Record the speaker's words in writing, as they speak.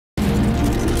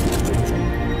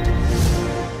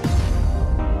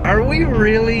we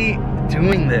really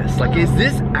doing this? Like, is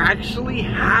this actually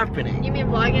happening? You mean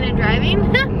vlogging and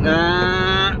driving?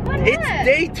 Nah. It's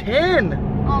day 10.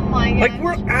 Oh my gosh. Like,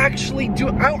 we're actually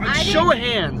doing, show of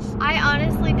hands. I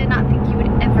honestly did not think you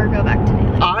would ever go back to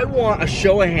daily. I want a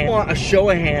show of hands. I want a show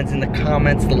of hands in the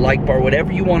comments, the like bar,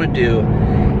 whatever you want to do.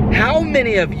 How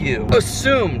many of you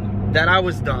assumed that I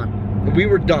was done? We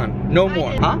were done, no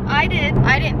more, huh? I did.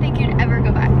 I didn't think you'd ever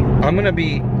go back.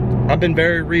 I've been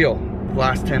very real the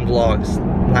last 10 vlogs,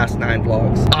 last 9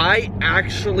 vlogs. I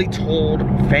actually told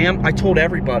I told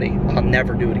everybody, I'll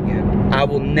never do it again. I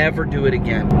will never do it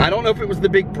again. I don't know if it was the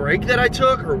big break that I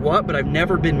took or what, but I've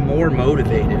never been more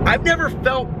motivated. I've never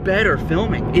felt better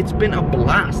filming. It's been a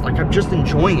blast, like I'm just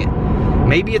enjoying it.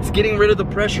 Maybe it's getting rid of the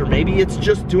pressure. Maybe it's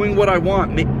just doing what I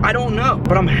want. I don't know,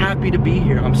 but I'm happy to be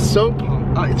here. I'm so pumped.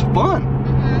 It's fun.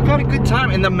 We've had a good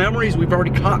time, and the memories we've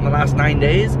already caught in the last 9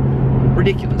 days,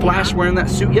 ridiculous. Flash wearing that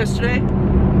suit yesterday,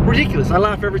 ridiculous. I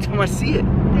laugh every time I see it.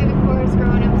 Baby Cora's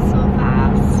growing up so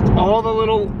fast. All the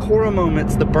little Cora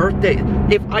moments, the birthday.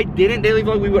 If I didn't daily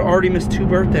vlog, we would already miss 2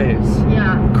 birthdays.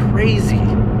 Yeah. Crazy,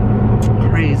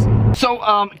 crazy.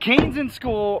 So, Kane's in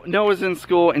school, Noah's in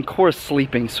school, and Cora's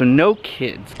sleeping, so no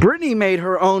kids. Brittany made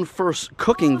her own first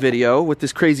cooking video with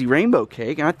this crazy rainbow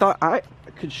cake, and I thought I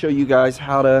could show you guys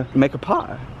how to make a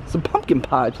pie. Some pumpkin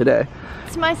pie today.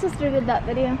 So my sister did that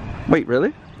video. Wait,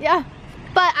 really? Yeah.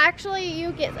 But actually,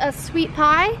 you get a sweet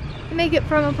pie and make it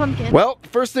from a pumpkin. Well,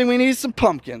 first thing we need is some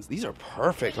pumpkins. These are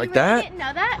perfect, like that. You didn't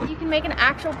know that? You can make an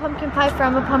actual pumpkin pie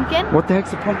from a pumpkin. What the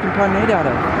heck's a pumpkin pie made out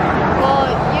of?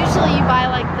 Well, usually you buy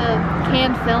like the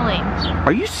canned filling.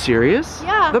 Are you serious?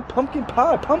 Yeah. The pumpkin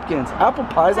pie, pumpkins, apple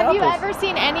pies, Have apples. you ever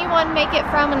seen anyone make it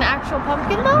from an actual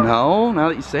pumpkin though? No, now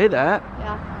that you say that.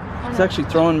 Yeah. It's actually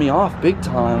throwing me off big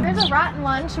time. There's a rotten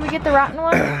one. Should we get the rotten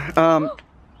one?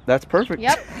 That's perfect.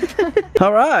 Yep.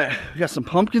 All right, we got some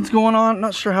pumpkins going on.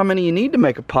 Not sure how many you need to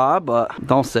make a pie, but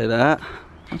don't say that.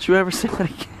 Don't you ever say that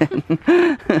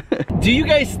again. Do you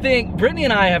guys think, Brittany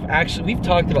and I have actually, we've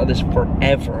talked about this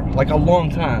forever, like a long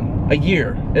time, a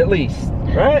year at least,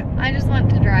 right? I just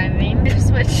went to driving. I just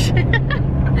switched.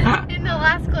 In the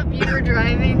last clip you were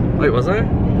driving. Wait, was I?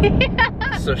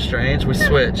 Yeah. So strange, we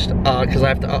switched, cause I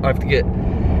have to get,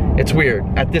 it's weird.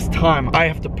 At this time, I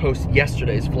have to post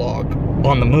yesterday's vlog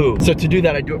on the move. So to do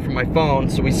that, I do it from my phone.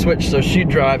 So we switched so she'd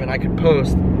drive and I could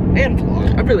post and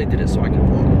vlog. I really did it so I could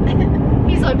vlog.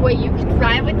 He's like, wait, you can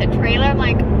drive with the trailer? I'm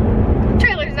like, the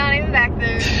trailer's not even back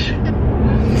there.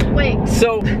 Wait.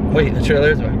 So, wait, the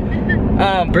trailer's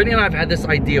back. Brittany and I have had this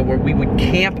idea where we would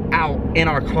camp out in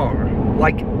our car,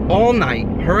 like all night,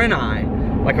 her and I,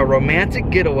 like a romantic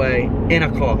getaway in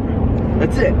a car.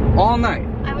 That's it, all night.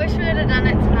 I wish we would have done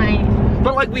it tonight.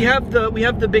 But like we have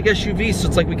the big SUV, so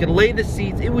it's like we could lay the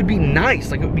seats. It would be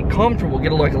nice, like it would be comfortable.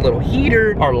 Get like a little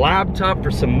heater, our laptop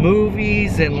for some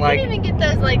movies, and you like can even get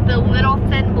those like the little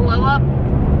thin blow up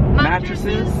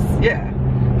mattresses. Yeah.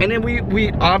 And then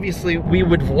we obviously we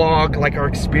would vlog like our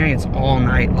experience all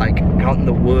night, like out in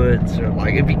the woods, or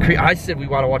like it'd be I said we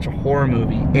want to watch a horror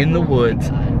movie in the woods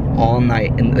all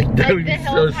night, and like that would be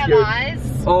so scary.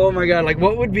 Oh my god, like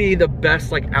what would be the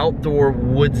best like outdoor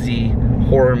woodsy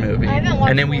horror movie? I haven't watched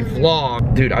and then we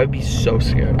vlog. Dude, I would be so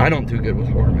scared. I don't do good with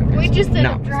horror movies. We just ended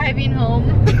up driving home.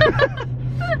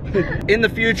 In the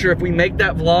future, if we make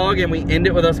that vlog and we end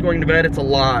it with us going to bed, it's a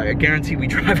lie. I guarantee we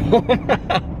drive home.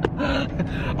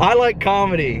 I like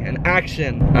comedy and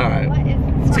action. All right,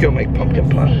 let's go make pumpkin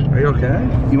pie. Are you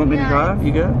okay? You want me to drive?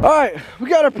 You good? All right, we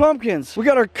got our pumpkins. We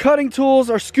got our cutting tools,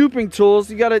 our scooping tools.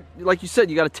 You gotta, like you said,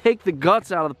 you gotta take the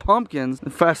guts out of the pumpkins.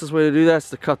 The fastest way to do that is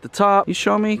to cut the top. You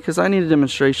show me, because I need a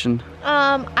demonstration.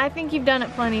 I think you've done it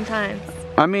plenty of times.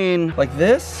 I mean, like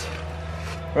this,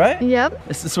 right? Yep.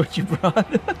 This is what you brought.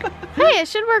 Hey, it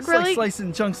should work It's really. like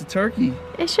slicing chunks of turkey.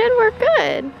 It should work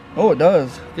good. Oh, it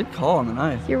does. Good call on the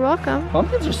knife. You're welcome.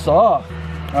 Pumpkins are soft.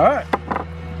 All right.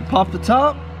 Pop the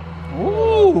top.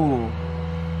 Ooh.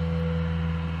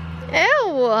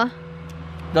 Ew.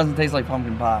 Doesn't taste like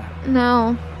pumpkin pie.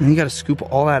 No. And you gotta scoop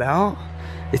all that out?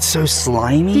 It's so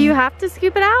slimy. Do you have to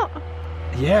scoop it out?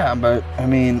 Yeah, but I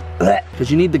mean,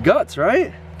 because you need the guts,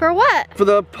 right? For what? For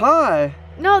the pie.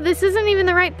 No, this isn't even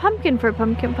the right pumpkin for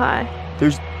pumpkin pie.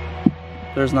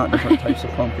 There's not different types of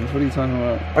pumpkins. What are you talking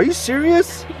about? Are you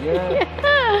serious?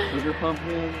 Yeah. Sugar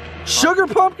pumpkin. Sugar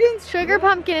pumpkins? Sugar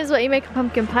pumpkin is what you make a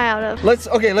pumpkin pie out of. Let's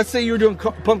say you were doing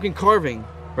pumpkin carving,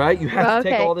 right? You have to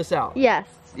take all this out. Yes.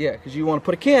 Yeah, because you want to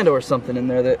put a candle or something in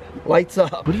there that lights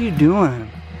up. What are you doing?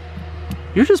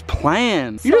 You're just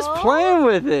playing. You're just playing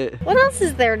with it. What else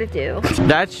is there to do?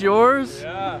 That's yours?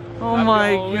 Yeah. Oh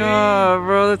my god,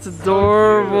 bro, that's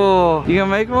adorable. You gonna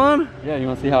make one? Yeah, you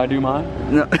wanna see how I do mine?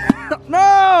 No.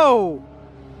 No!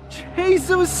 Chase,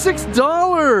 it was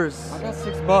 $6. I got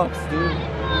 $6,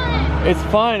 dude. It's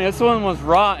fine, this one was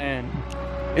rotten.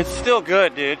 It's still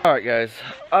good, dude. All right, guys,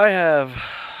 I have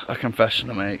a confession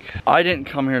to make. I didn't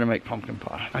come here to make pumpkin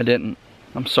pie. I didn't.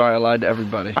 I'm sorry, I lied to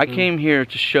everybody. I came here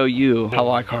to show you how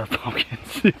I carve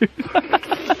pumpkins.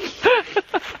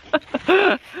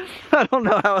 I don't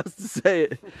know how else to say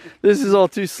it. This is all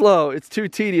too slow. It's too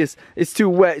tedious. It's too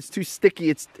wet. It's too sticky.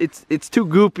 It's too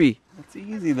goopy. It's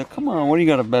easy though. Come on, what do you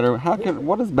got a better?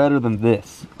 What is better than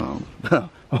this?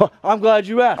 I'm glad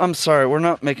you asked. I'm sorry, we're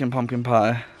not making pumpkin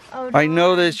pie. Oh, I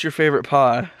know that it's your favorite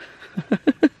pie.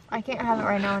 I can't have it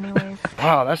right now anyways.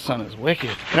 Wow, that sun is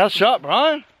wicked. Nice shot,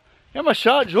 Brian. You got my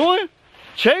shot, Julian?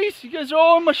 Chase, you guys are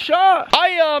all in my shot.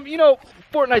 You know,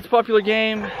 Fortnite's a popular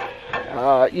game.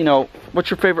 You know, what's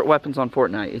your favorite weapons on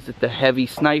Fortnite? Is it the heavy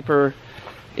sniper?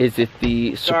 Is it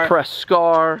the suppressed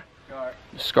scar?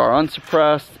 Scar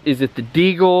unsuppressed? Is it the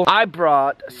deagle? I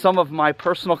brought some of my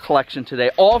personal collection today,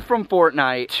 all from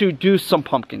Fortnite, to do some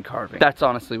pumpkin carving. That's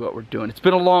honestly what we're doing. It's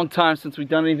been a long time since we've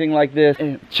done anything like this.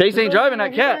 And Chase ain't driving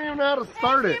that cat. I don't know how to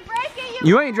start it.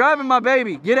 You ain't driving my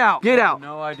baby. Get out. Get out.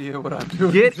 No idea what I'm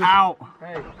doing. Get out.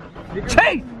 Hey,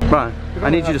 Chase! Brian, I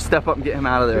need you to step up and get him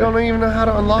out of you there. don't even know how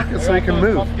to unlock it so he can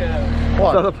move.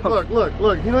 What?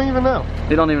 Look, you don't even know.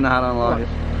 They don't even know how to unlock it.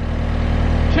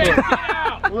 Chase, get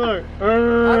out! Look, How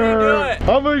do you do it?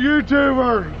 I'm a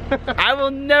YouTuber. I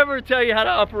will never tell you how to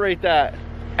operate that.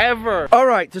 Ever. All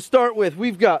right, to start with,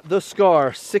 we've got the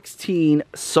Scar 16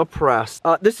 suppressed.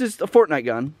 This is a Fortnite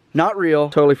gun. Not real,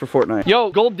 totally for Fortnite. Yo,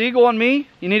 gold deagle on me.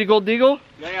 You need a gold deagle?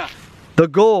 Yeah. The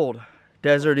gold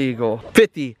Desert Eagle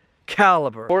 50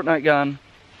 caliber Fortnite gun.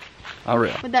 Not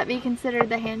real. Would that be considered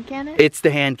the hand cannon? It's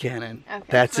the hand cannon. Okay.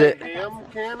 That's it. Ham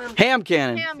cannon? Ham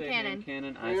cannon. Ham cannon.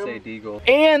 Cannon, I say deagle.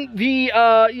 And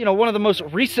the, you know, one of the most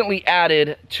recently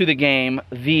added to the game,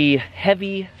 the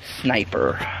heavy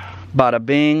sniper. Bada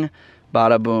bing,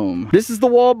 bada boom. This is the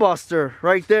wall buster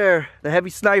right there, the heavy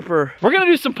sniper. We're gonna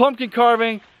do some pumpkin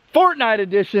carving, Fortnite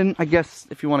edition, I guess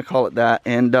if you want to call it that.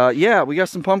 And yeah, we got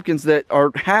some pumpkins that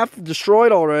are half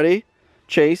destroyed already.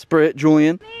 Chase, Britt,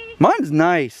 Julian. Mine's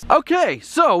nice. Okay,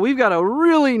 so we've got a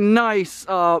really nice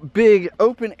big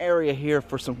open area here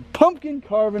for some pumpkin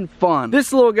carving fun.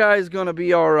 This little guy is gonna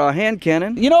be our hand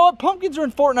cannon. You know what, pumpkins are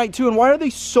in Fortnite too, and why are they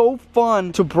so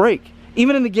fun to break?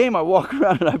 Even in the game, I walk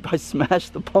around and I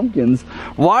smash the pumpkins.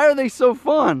 Why are they so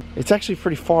fun? It's actually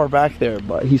pretty far back there,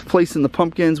 but he's placing the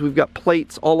pumpkins. We've got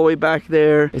plates all the way back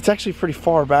there. It's actually pretty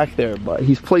far back there, but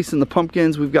he's placing the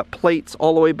pumpkins. We've got plates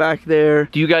all the way back there.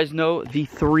 Do you guys know the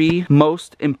 3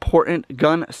 most important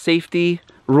gun safety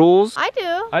rules? I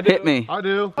do. I do. Hit me. I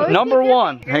do. Always Number keep your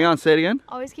 1. finger- Hang on, say it again.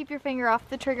 Always keep your finger off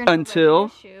the trigger Until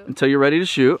you're ready to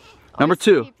shoot. Number Always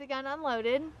 2. Keep the gun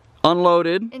unloaded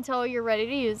Unloaded. until you're ready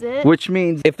to use it. Which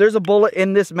means if there's a bullet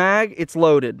in this mag, it's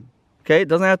loaded. Okay, it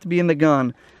doesn't have to be in the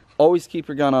gun. Always keep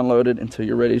your gun unloaded until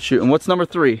you're ready to shoot. And what's number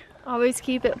 3? Always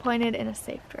keep it pointed in a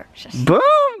safe direction. Boom,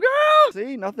 girl!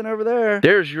 See, nothing over there.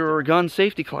 There's your gun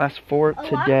safety class for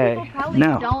today. A lot of people probably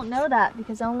Now, don't know that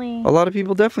because only... a lot of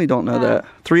people definitely don't know that.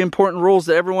 3 important rules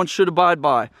that everyone should abide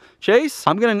by. Chase,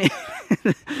 I'm gonna need,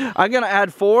 I'm gonna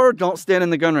add 4. Don't stand in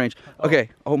the gun range. Okay.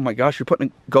 Oh my gosh, you're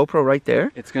putting a GoPro right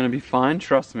there. It's gonna be fine.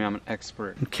 Trust me, I'm an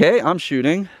expert. Okay, I'm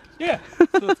shooting. Yeah, so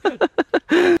it's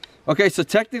good. Okay, so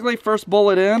technically, first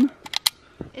bullet in.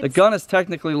 The gun is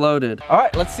technically loaded. All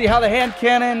right, let's see how the hand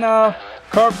cannon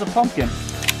carves a pumpkin.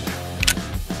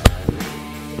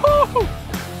 Woo!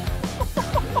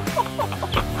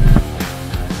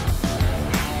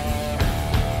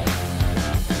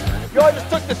 Yo, I just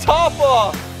took the top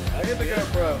off. I get the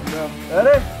GoPro. No.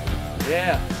 Ready?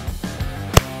 Yeah.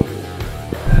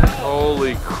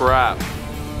 Holy crap.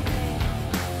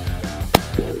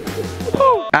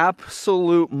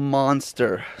 Absolute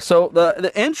monster. So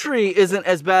the entry isn't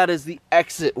as bad as the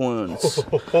exit wounds.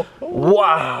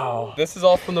 Wow. This is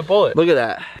all from the bullet. Look at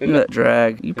that. Look at that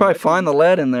drag. You probably find the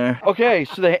lead in there. Okay,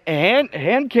 so the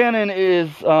hand cannon is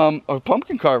a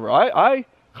pumpkin carver. I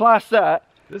class that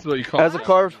This is what you call as a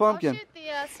carved I'll pumpkin. shoot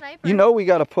the sniper. You know we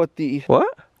gotta put the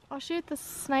what? I'll shoot the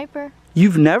sniper.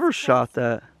 You've never shot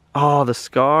that. Oh, the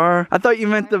Scar. I thought you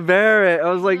meant the Barrett. I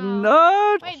was like,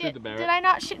 no. Wait, shoot the Barrett. did I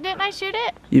not shoot? Didn't I shoot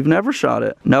it? You've never shot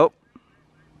it. Nope.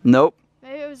 Nope.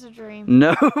 Maybe it was a dream.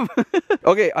 No.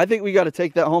 Okay, I think we got to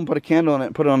take that home, put a candle on it,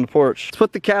 and put it on the porch. Let's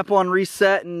put the cap on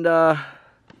reset and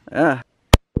yeah.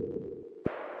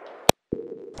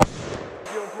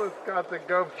 Got the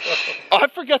GoPro. I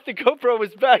forgot the GoPro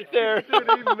was back there. Dude,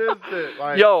 he missed it.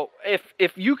 Like, Yo,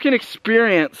 if you can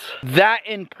experience that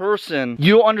in person,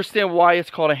 you'll understand why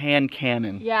it's called a hand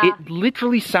cannon. Yeah. It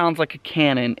literally sounds like a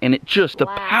cannon, and it just, the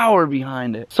power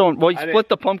behind it. So, well, you split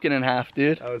the pumpkin in half,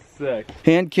 dude. That was sick.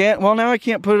 Hand can't, well, now I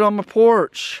can't put it on my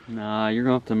porch. Nah, you're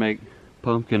gonna have to make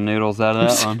pumpkin noodles out of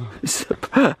that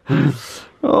one.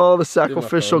 Oh, the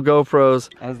sacrificial GoPros.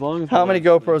 As long as How many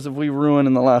GoPros have we ruined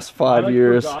in the last 5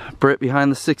 years? Britt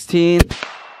behind the 16.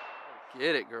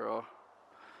 Get it, girl.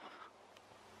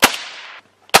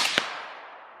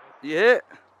 You hit.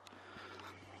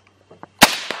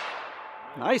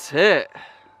 Nice hit.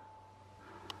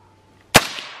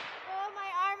 Oh,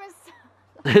 my arm is...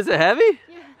 Is it heavy?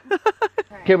 Yeah.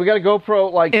 Okay, we got a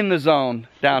GoPro like in the zone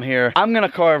down here. I'm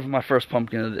gonna carve my first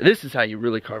pumpkin. This is how you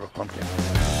really carve a pumpkin.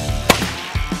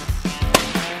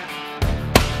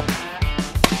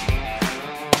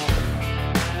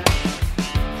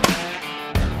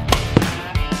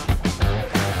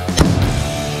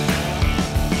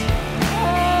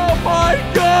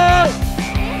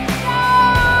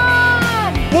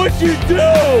 What'd you do?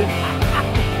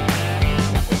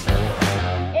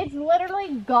 It's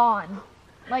literally gone.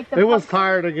 Like the it was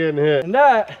tired of getting hit. And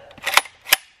that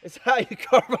is how you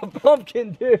carve a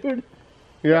pumpkin, dude.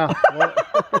 Yeah.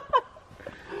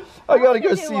 I gotta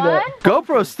go see that.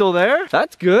 GoPro's still there.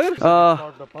 That's good.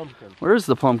 Where's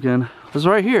the pumpkin? It was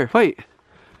right here. Wait.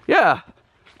 Yeah.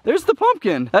 There's the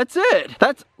pumpkin. That's it.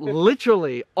 That's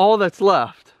literally all that's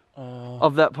left.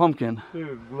 Of that pumpkin.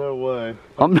 Dude, no way.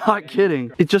 I'm not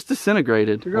kidding. It just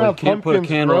disintegrated. You're gonna have can't put a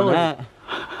candle growing. on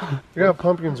that. You got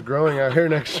pumpkins growing out here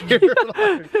next year.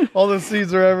 Like, all the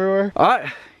seeds are everywhere. All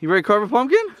right, you ready to carve a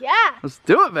pumpkin? Yeah. Let's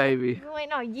do it, baby. I've been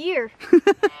waiting a year.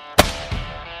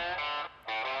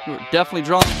 We're definitely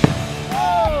drawing.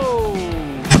 Oh!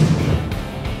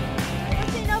 I don't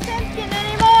see no pumpkin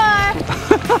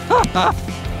anymore.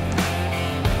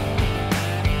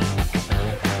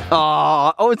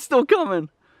 Oh, it's still coming.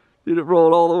 Dude, it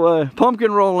rolled all the way.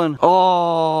 Pumpkin rolling.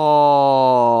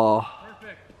 Oh.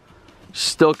 Perfect.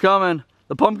 Still coming.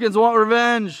 The pumpkins want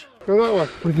revenge. Go that way.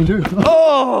 What can you do?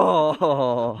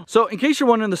 Oh. So in case you're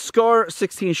wondering, the Scar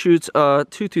 16 shoots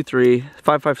 223,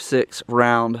 5.56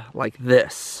 round like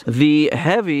this. The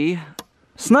heavy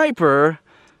sniper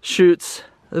shoots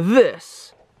this.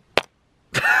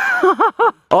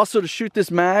 Also, to shoot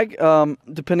this mag,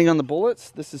 depending on the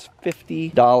bullets, this is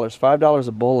 $50, $5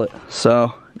 a bullet.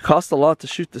 So it costs a lot to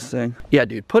shoot this thing. Yeah,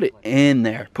 dude, put it in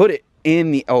there. Put it in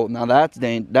the, oh, now that's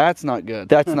that's not good.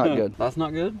 That's not good. That's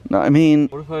not good? No, I mean,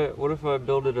 What if I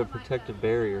builded a protective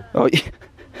barrier? oh yeah.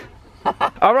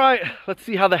 All right, let's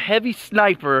see how the heavy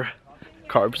sniper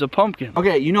carves a pumpkin.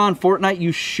 Okay, you know on Fortnite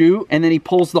you shoot and then he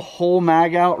pulls the whole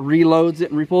mag out, reloads it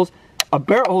and repulls. A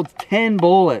barrel holds 10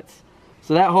 bullets.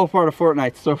 So that whole part of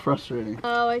Fortnite's so frustrating.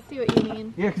 Oh, I see what you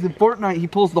mean. Yeah, because in Fortnite he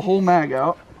pulls the whole mag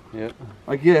out. Yep.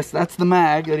 Like this, that's the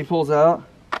mag that he pulls out.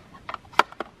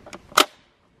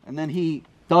 And then he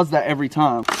does that every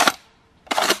time.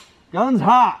 Gun's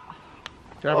hot.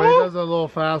 Yeah, but he does it a little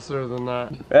faster than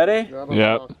that. Ready?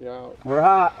 Yep. We're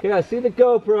hot. Yeah, see the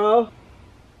GoPro.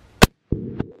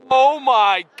 Oh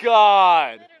my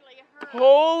god!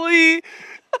 Holy!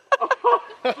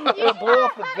 It'll blow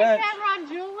off the bench. Camera on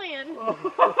Julian.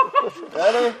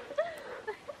 Ready?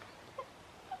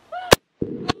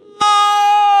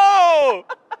 Oh!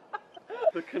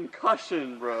 The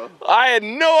concussion, bro. I had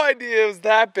no idea it was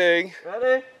that big.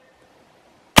 Ready?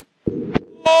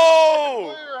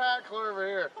 Oh! Clear your hat, clear over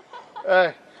here.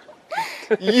 Hey,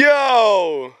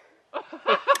 Yo!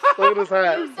 look at his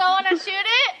hat. You still want to shoot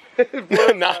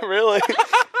it? Not really.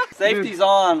 Safety's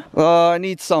on. I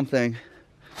need something.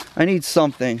 I need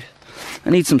something. I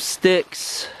need some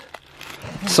sticks,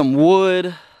 some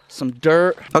wood, some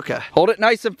dirt. Okay, hold it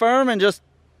nice and firm and just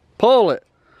pull it.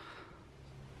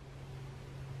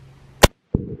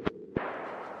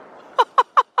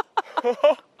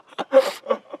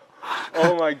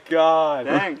 Oh my god.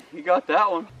 Dang, you got that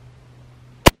one.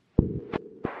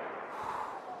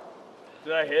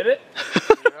 Did I hit it?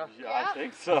 Yeah, I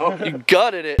think so. You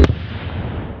gutted it.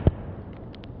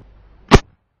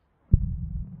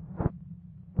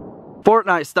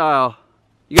 Fortnite style.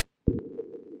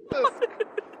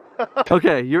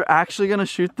 Okay, you're actually gonna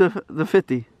shoot the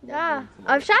 50. Yeah,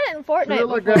 I've shot it in Fortnite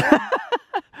Like before. that.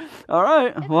 All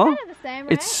right, well, Kind of the same,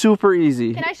 right? it's super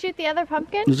easy. Can I shoot the other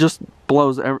pumpkin? It just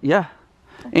blows yeah.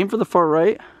 Aim for the far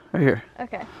right here,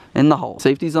 Okay. in the hole.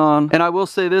 Safety's on. And I will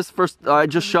say this, first, I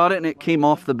just shot it and it came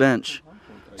off the bench.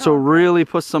 So really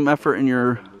put some effort in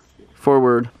your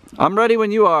forward. I'm ready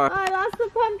when you are. Oh, I lost the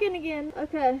pumpkin again.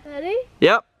 Okay, ready?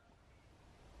 Yep.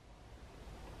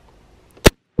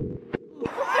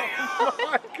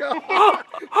 my God.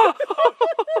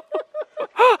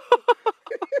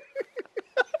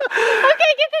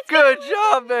 Okay, get this. Good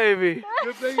job, baby.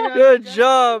 Good thing you had Good the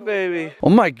job, baby. Oh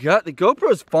my God, the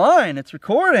GoPro's fine. It's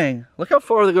recording. Look how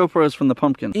far the GoPro is from the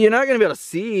pumpkin. You're not gonna be able to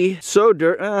see. So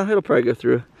dirt. It'll probably go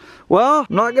through. Well,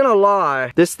 I'm not gonna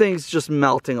lie. This thing's just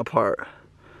melting apart.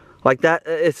 Like that.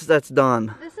 That's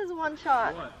done. This is one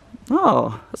shot.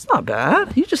 Oh, that's not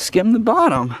bad. You just skimmed the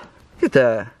bottom. Look at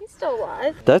that. He's still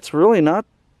alive. That's really not.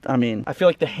 I mean, I feel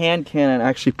like the hand cannon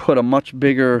actually put a much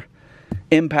bigger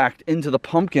impact into the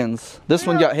pumpkins. This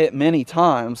one got hit many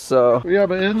times, so. Yeah,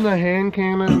 but isn't the hand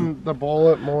cannon the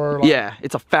bullet more like... Yeah,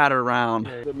 it's a fatter round.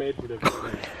 It's made for different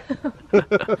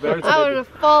things. I would have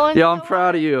fallen. Yeah, I'm so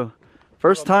proud of you.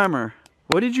 First timer.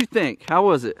 What did you think? How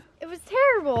was it? It was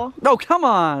terrible. Oh, come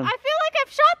on. I feel like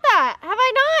I've shot that. Have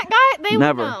I not? They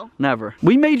Never, would know. never.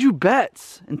 We made you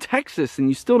bets in Texas and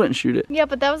you still didn't shoot it. Yeah,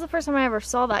 but that was the first time I ever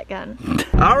saw that gun.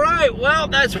 All right, well,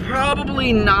 that's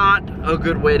probably not a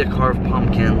good way to carve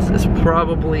pumpkins. It's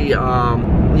probably, you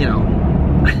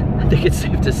know, I think it's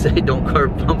safe to say don't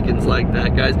carve pumpkins like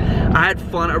that, guys. I had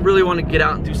fun. I really want to get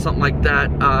out and do something like that.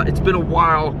 It's been a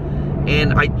while,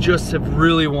 and I just have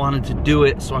really wanted to do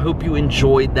it, so I hope you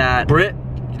enjoyed that. Britt,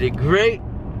 you did great.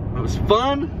 It was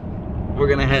fun. We're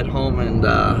gonna head home and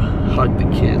hug the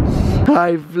kids.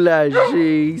 Hi,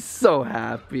 Flashy. So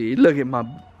happy. Look at my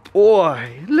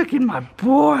boy. Look at my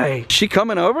boy. She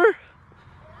coming over?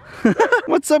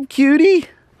 What's up, cutie?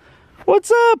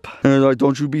 What's up? And they're like,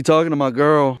 don't you be talking to my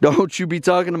girl. Don't you be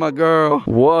talking to my girl.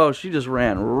 Whoa, she just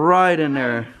ran right in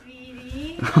there.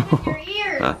 Sweetie, look at your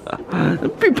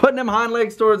ears. Be putting them hind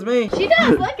legs towards me. She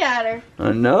does. Look at her.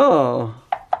 I know.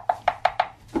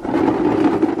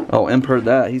 Oh, Imp heard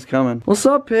that. He's coming. What's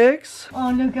up, Pix?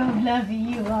 Oh, look how fluffy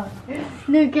you are.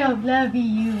 Look how fluffy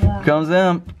you are. Comes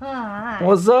Imp. Hi.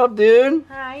 What's up, dude?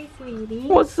 Hi, sweetie.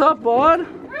 What's up, bud?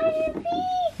 Hi, Impy.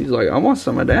 He's like, I want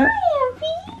some of that.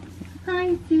 Hi,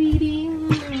 Impy. Hi, sweetie.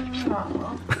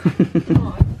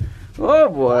 Oh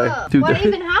boy. Whoa, Dude, what they're-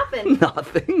 even happened?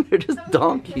 Nothing. They're just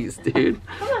donkeys, dude.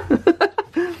 Come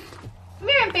here,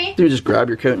 Impy. Dude, just grab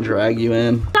your coat and drag you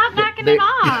in. Stop backing it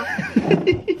off.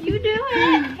 You do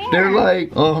it. Here. They're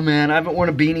like, oh man, I haven't worn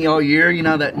a beanie all year. You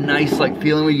know that nice like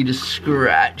feeling where you just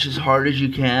scratch as hard as you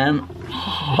can?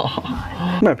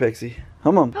 Come here, Pixie.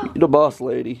 Come on. You the boss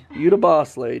lady. You the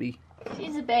boss lady.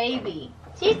 She's a baby.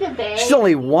 She's a baby. She's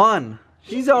only one.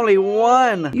 She's only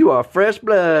one. You are fresh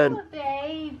blood. A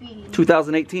baby.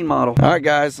 2018 model. All right,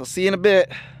 guys. I'll see you in a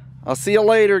bit. I'll see you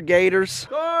later, Gators.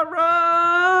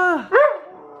 Cora!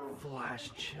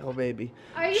 Flash, chill, baby.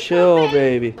 Are you Chill, pooping?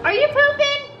 baby. Are you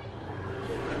pooping?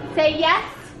 Say yes.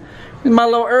 My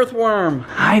little earthworm.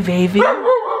 Hi, baby.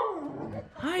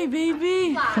 Hi,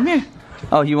 baby. Come here.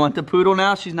 Oh, you want the poodle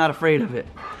now? She's not afraid of it.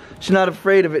 She's not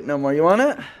afraid of it no more. You want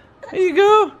it? Here you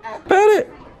go. Pet it.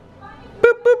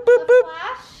 Boop, boop, boop, boop.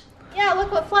 Flash? Yeah,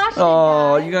 look what Flash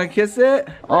Oh, did. you gonna kiss it?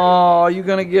 Oh, you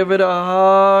gonna give it a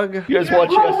hug? You guys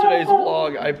watched yesterday's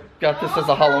vlog. I got this as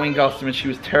a Halloween costume and she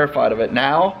was terrified of it.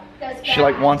 Now, she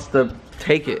like wants to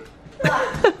take it.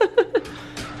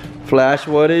 Flash,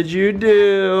 what did you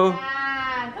do?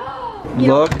 Bad.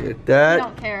 Look at I that.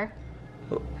 don't care.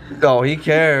 Oh, he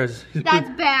cares. That's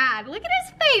bad. Look at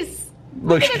his face.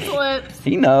 Look, Look at his lips.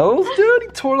 he knows, dude. He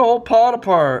tore the whole pot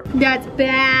apart. That's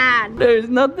bad. There's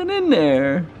nothing in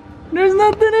there. There's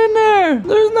nothing in there.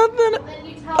 There's nothing. Then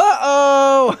you tell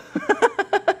Uh-oh.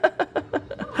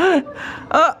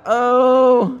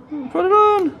 Uh-oh. Put it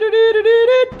on.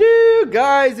 Do-do-do-do-do-do.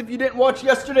 Guys, if you didn't watch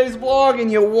yesterday's vlog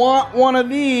and you want one of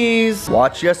these,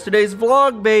 watch yesterday's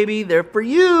vlog, baby. They're for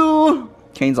you.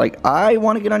 Kane's like, I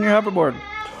want to get on your hoverboard.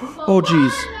 Oh,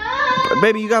 jeez.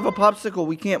 Baby, you have a popsicle.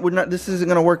 We're not, this isn't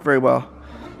going to work very well.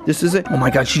 This isn't. Oh, my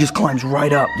God. She just climbs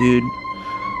right up, dude.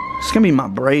 It's going to be my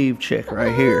brave chick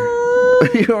right here.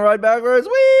 You gonna ride backwards?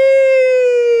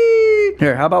 Whee!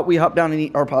 Here, how about we hop down and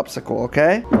eat our popsicle,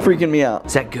 okay? You're freaking me out.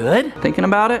 Is that good? Thinking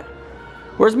about it?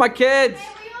 Where's my kids?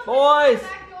 Boys!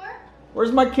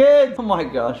 Where's my kids? Oh my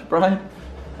gosh, Brian.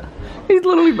 He's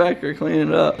literally back here cleaning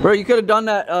it up. Bro, you could have done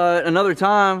that another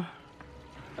time.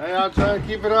 Hey, I'm trying to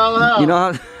keep it all out. You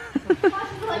know how...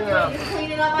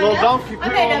 Little donkey poo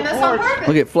Okay, on then the that's on porch. purpose.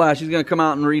 Look at Flash, he's gonna come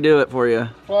out and redo it for you.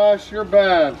 Flash, you're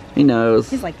bad. He knows.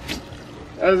 He's like,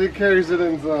 As he carries it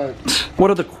inside.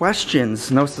 What are the questions?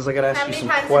 No, says I gotta ask how you many some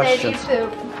times a day do you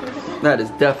questions. poop? That is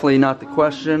definitely not the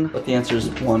question, but the answer is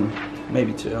one,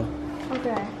 maybe two.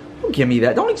 Okay. Don't give me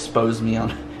that. Don't expose me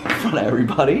on in front of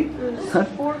everybody. There's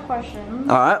 4 questions.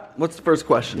 All right, what's the first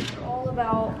question? All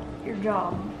about your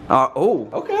job. Oh,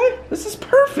 okay. This is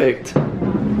perfect.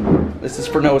 This is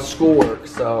for Noah's schoolwork.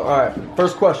 So, all right.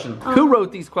 First question. Who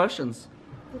wrote these questions?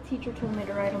 The teacher told me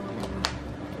to write them.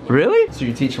 Really? So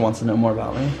your teacher wants to know more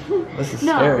about me? This is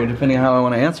scary, depending on how I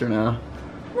want to answer now.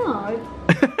 No.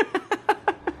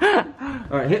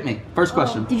 All right, hit me. First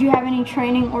question. Did you have any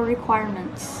training or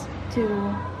requirements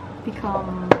to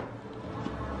become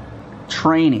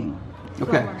Training.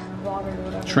 Okay. vlogger or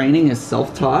whatever? Training is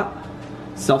self-taught.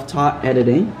 Self-taught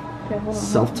editing. Okay, hold on.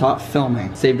 Self-taught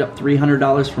filming. Saved up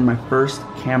 $300 for my first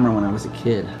camera when I was a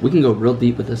kid. We can go real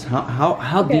deep with this.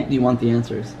 How deep do you want the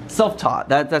answers? Self-taught.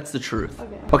 That's the truth.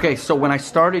 Okay, so when I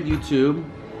started YouTube,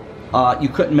 you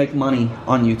couldn't make money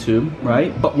on YouTube,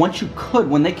 right? But once you could,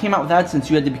 when they came out with AdSense,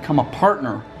 you had to become a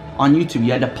partner on YouTube.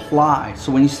 You had to apply.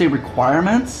 So when you say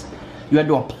requirements, you had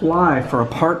to apply for a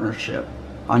partnership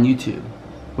on YouTube,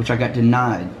 which I got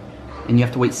denied. And you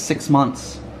have to wait 6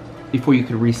 months before you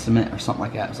could resubmit or something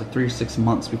like that. It was like 3 or 6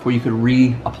 months before you could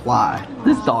reapply.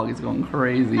 This dog is going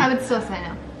crazy. I would still say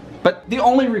no. But the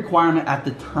only requirement at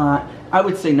the time, I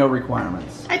would say no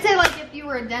requirements. I'd say like if you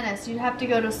were a dentist, you'd have to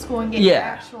go to school and get your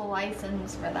actual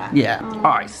license for that. Yeah. All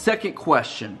right, second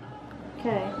question.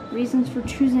 Okay, reasons for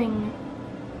choosing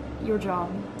your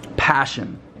job.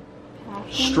 Passion.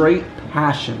 Straight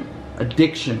passion.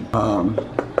 Addiction.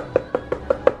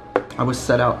 I was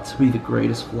set out to be the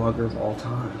greatest vlogger of all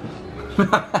time.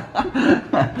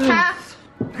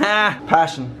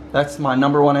 Passion. That's my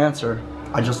 #1 answer.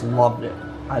 I just loved it.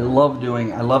 I loved doing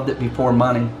it. I loved it before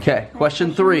money. Okay,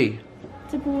 question 3.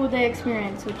 Typical day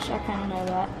experience, which I kind of know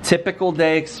that. Typical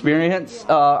day experience?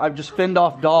 I've just fended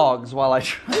off dogs while I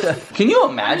try to... Can you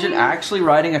imagine actually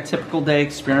writing a typical day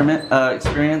experience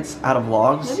out of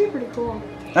vlogs? That'd be pretty cool.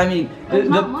 I mean,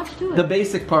 not much to it. The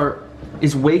basic part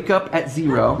is wake up at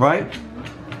 0, right?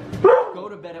 Go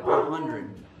to bed at 100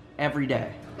 every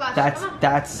day. That's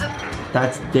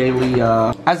daily,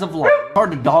 as a vlog.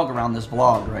 Hard to dog around this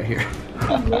vlog right here.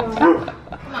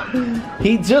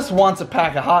 He just wants a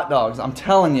pack of hot dogs, I'm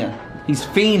telling you. He's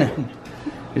fiending.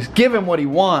 Just give him what he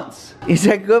wants. Is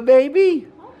that good, baby?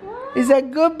 Is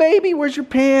that good, baby? Where's your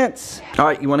pants? All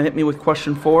right, you want to hit me with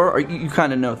question 4? Or you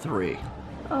kind of know 3?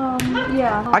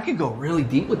 Yeah. I could go really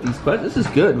deep with these questions. This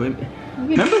is good.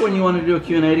 Remember when you wanted to do a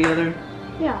Q&A together?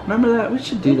 Yeah. Remember that? We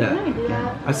should do that. We can do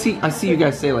that. I see you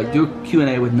guys say like do a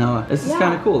Q&A with Noah. This is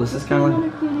kind of cool. This is kind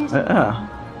of like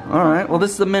all right. Well,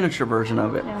 this is the miniature version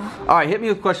of it. Yeah. All right, hit me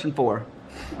with question 4.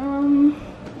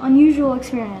 Unusual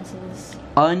experiences.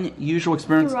 Unusual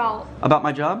experience Throughout. about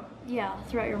my job? Yeah,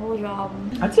 throughout your whole job.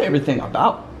 I'd say everything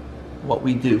about what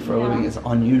we do for a living is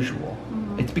unusual.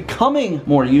 It's becoming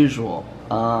more usual.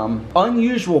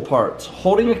 Unusual parts.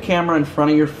 Holding a camera in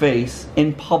front of your face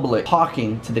in public,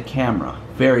 talking to the camera.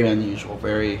 Very unusual,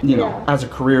 very, you know, as a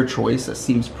career choice, that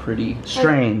seems pretty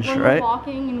strange, when right? We're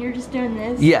walking and you're just doing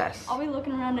this. Yes. I'll be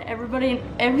looking around at everybody and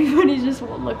everybody's just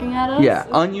looking at us. Yeah,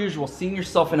 unusual. Seeing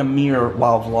yourself in a mirror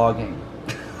while vlogging.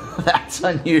 That's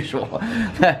unusual.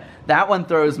 That one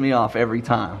throws me off every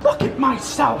time. Look at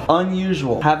myself.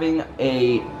 Unusual. Having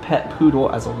a pet poodle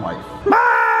as a wife.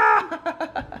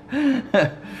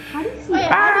 How do you see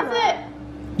how does it?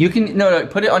 You can, no,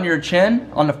 put it on your chin,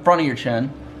 on the front of your chin.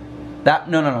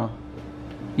 No.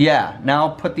 Yeah, now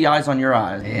put the eyes on your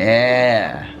eyes.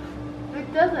 Yeah.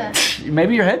 It doesn't.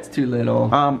 Maybe your head's too little.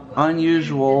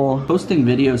 Unusual. Posting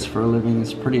videos for a living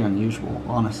is pretty unusual,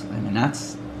 honestly. I mean,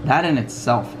 that in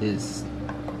itself is,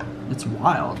 it's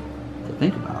wild to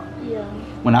think about. Yeah.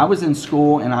 When I was in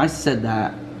school and I said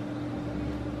that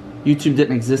YouTube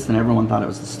didn't exist and everyone thought it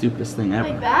was the stupidest thing ever.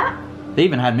 Like that? They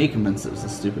even had me convinced it was the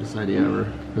stupidest idea ever.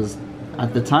 Because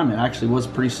at the time it actually was a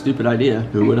pretty stupid idea.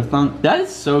 Who would have thunk? That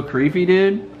is so creepy,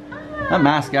 dude. That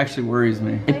mask actually worries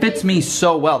me. It fits me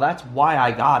so well. That's why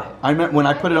I got it. I remember when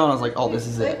I put it on, I was like, oh, this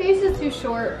is My it. face is too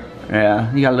short.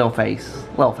 Yeah, you got a little face.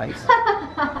 Little face.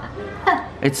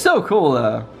 It's so cool,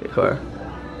 though. Hey, Cora.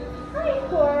 Hi,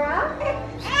 Cora.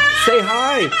 Say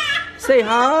hi. Say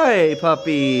hi,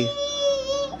 puppy.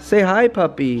 Say hi,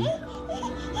 puppy.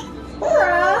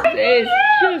 Cora. It's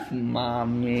just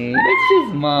mommy. It's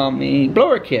just mommy. Blow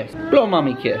her a kiss. Blow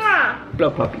mommy kiss. Blow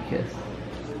puppy kiss.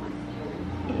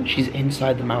 She's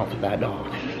inside the mouth of that dog.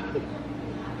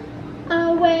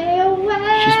 Away,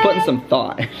 away. She's putting some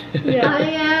thought. Yeah. I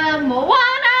am Moana.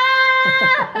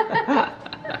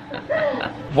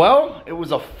 Well, it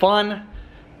was a fun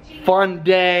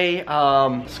day.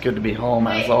 It's good to be home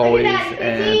as always.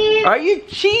 And are you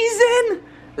cheesing?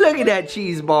 Look at that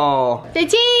cheese ball. The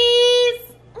cheese.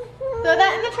 Throw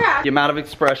that in the trap. The amount of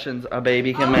expressions a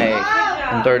baby can make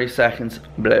in 30 seconds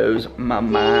blows my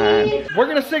mind. We're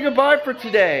gonna say goodbye for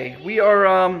today. We are,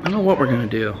 I don't know what we're gonna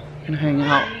do. We're gonna hang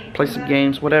out, play some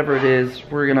games, whatever it is.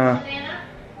 We're gonna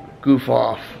goof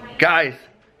off. Guys,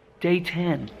 day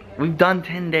 10. We've done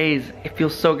 10 days. It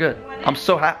feels so good. I'm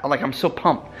so happy, like I'm so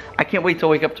pumped. I can't wait to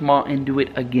wake up tomorrow and do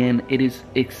it again. It is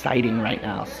exciting right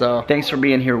now. So thanks for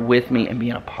being here with me and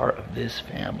being a part of this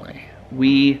family.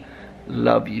 We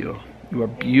love you. You are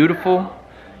beautiful.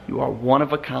 You are one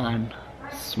of a kind.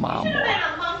 Smile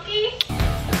more.